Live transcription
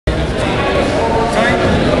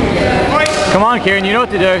Come on, Ciaran, you know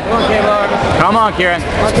what to do. Come on, K-Bar. Come on, Ciaran.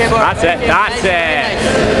 Come on, K-Bar. That's it. That's it.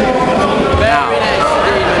 Very nice.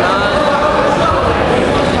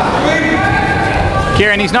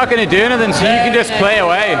 Ciaran, he's not going to do anything, so you can just play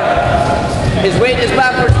away. His weight is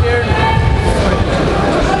backwards, Ciaran.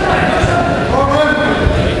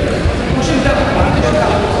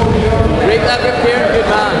 Break that grip, Ciaran. Good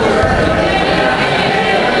man.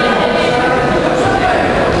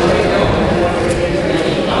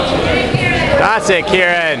 That's it,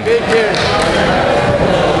 Ciaran. Good, Ciaran.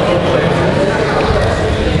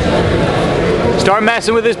 Start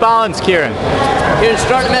messing with his balance, Ciaran. Ciaran,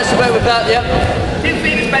 start to mess about with that, yep.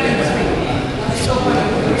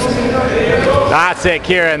 That's it,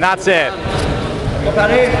 Ciaran. That's it.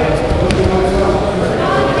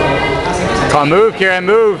 Come on, move, Ciaran,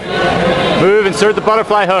 move. Move, insert the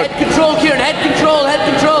butterfly hook. Head control, Ciaran, head control, head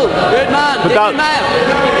control. Good man.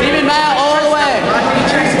 Damien Maya all the way.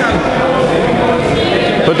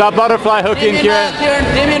 Put that butterfly hook in, Ciaran.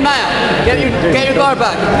 Damien Maya, get your guard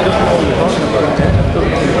back.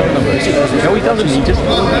 No, he doesn't. He just...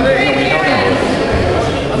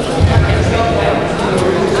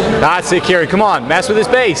 That's it, Ciaran. Come on, mess with his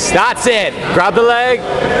base. That's it. Grab the leg.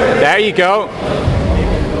 There you go.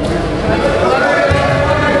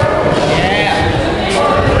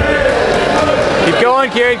 Keep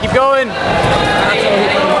going, Ciaran. Keep going.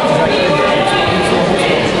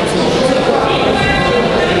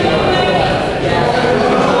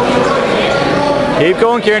 Keep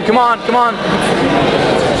going, Ciaran. Come on. Come on.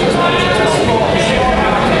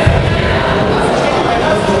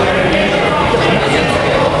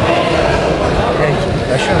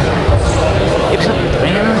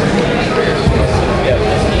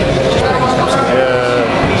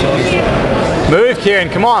 Move, Ciaran,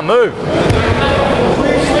 come on, move.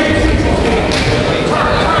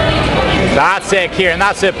 That's it, Ciaran,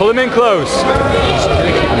 that's it. Pull him in close.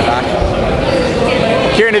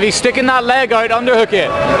 Ciaran, if he's sticking that leg out, underhook it.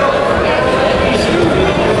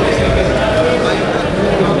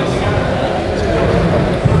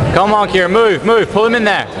 Come on, Ciaran, move, move. Pull him in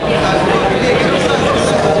there.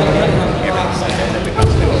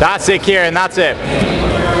 That's it, Ciaran, that's it.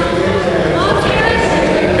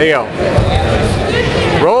 There you go.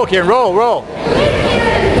 Roll, Ciaran, roll, roll.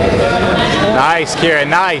 Nice, Ciaran,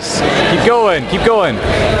 nice. Keep going, keep going.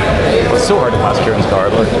 It's so hard to pass Ciaran's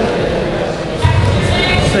guard. Look.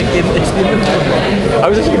 It's like it's the I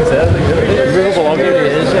was just going to say, the immovable object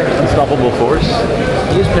is unstoppable force.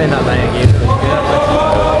 He's playing that line again.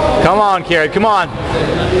 Come on, Ciaran, come on.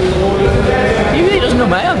 He really doesn't know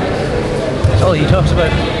man. That's all he talks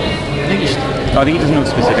about. I think he doesn't know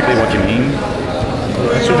specifically what you mean.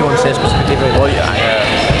 That's what you want to say specifically. Well, yeah.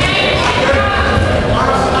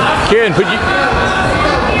 Ciaran,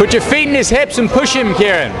 put your feet in his hips and push him,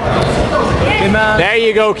 Ciaran. Good man. There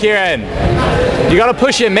you go, Ciaran. You gotta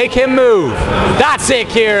push him, make him move. That's it,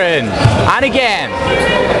 Ciaran. And again.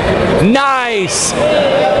 Nice.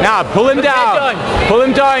 Now pull him down. Pull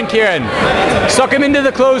him down, Ciaran. Suck him into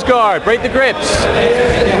the closed guard. Break the grips.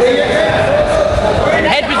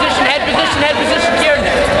 Head position, head position, head position, Ciaran.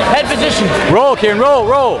 Head position. Roll, Ciaran, roll,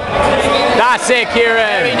 roll. That's it,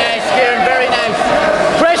 Ciaran. Very nice, Ciaran, very nice.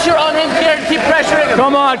 Pressure on him, Ciaran. Keep pressuring him.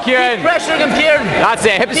 Come on, Ciaran. Keep pressuring him, Ciaran. That's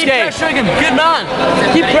it, hip escape. Keep pressuring him. Good man.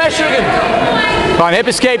 Keep pressuring him. Come on, hip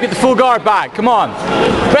escape, get the full guard back. Come on.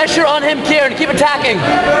 Pressure on him, Ciaran. Keep attacking.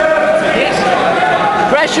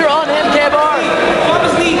 Pressure on him, K-Bar.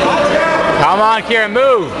 Come on, Ciaran,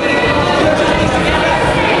 move.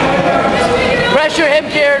 Pressure him,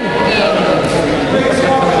 Ciaran.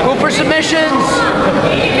 Go for submissions.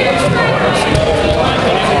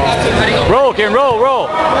 Roll, Ciaran, roll, roll,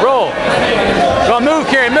 roll. Go on, move,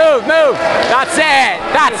 Ciaran, move, move. That's it,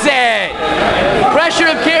 that's it. Pressure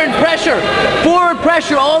him, Ciaran, pressure. Forward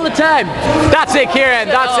pressure all the time. That's it, Ciaran,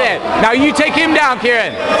 that's it. Now you take him down,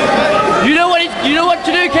 Ciaran. You know what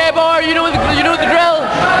to do, K-Bar. You know the drill.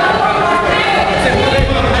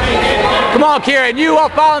 Come on, Ciaran, you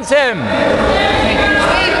off balance him.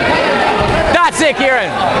 That's it, Ciaran.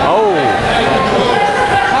 Oh.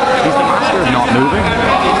 He's the master of not moving.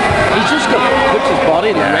 He's just got to put his body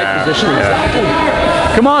in the right position. Exactly.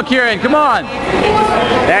 Come on, Ciaran, come on.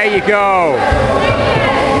 There you go.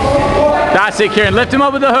 That's it, Ciaran. Lift him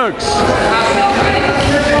up with the hooks.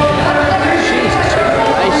 Jesus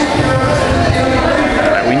Christ.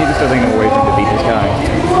 We need to start thinking of ways to beat this guy.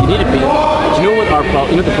 You need to beat him. Do you know what our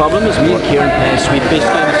problem? You know what the problem is? Me and Ciaran playing sweep base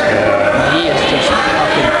games. He is just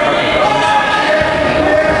fucking perfect.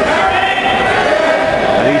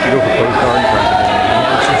 I think you should go for close guard.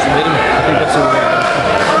 I think that's the way.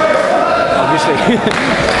 Obviously.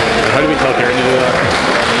 How do we tell Ciaran to do that?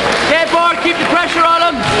 K-Bar, keep the pressure on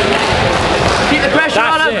him. Keep the pressure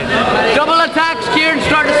on him. Double attacks, Ciaran,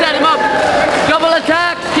 start to set him up. Double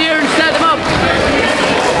attacks, Ciaran, set him up.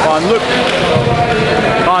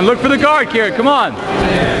 Come on, look for the guard, Ciaran, come on.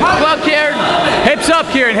 Come on, Ciaran. Hips up,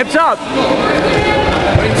 Ciaran, hips up.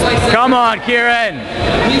 Come on, Ciaran.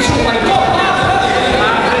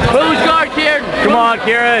 Who's guard, Ciaran? Come on,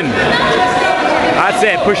 Ciaran. That's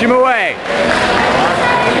it, push him away.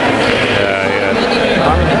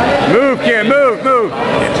 Move, Ciaran, move, move.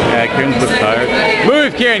 Yeah, Ciaran looks tired.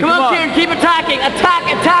 Move, Ciaran, come on. Ciaran, keep attacking. Attack,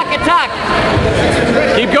 attack, attack.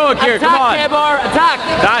 Keep going, Ciaran, come on. Attack, K-bar, attack.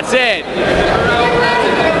 That's it.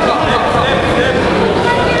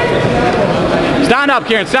 Stand up,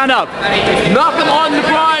 Ciaran, stand up. Knock him on the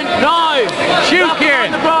ground now. Shoot, Knock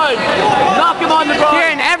Ciaran. him on the ground. Knock him on the ground.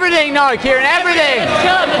 Ciaran, everything now, Ciaran, everything.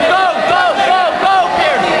 Kill him, let's go, go, go, go,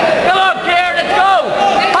 Ciaran. Come on, Ciaran, let's go.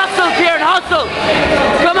 Hustle, Ciaran, hustle.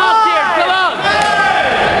 Come on, Ciaran, come on.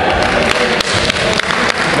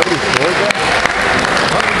 Nobody scored yet?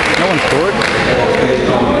 No one scored?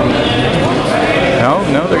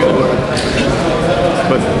 No, they're good.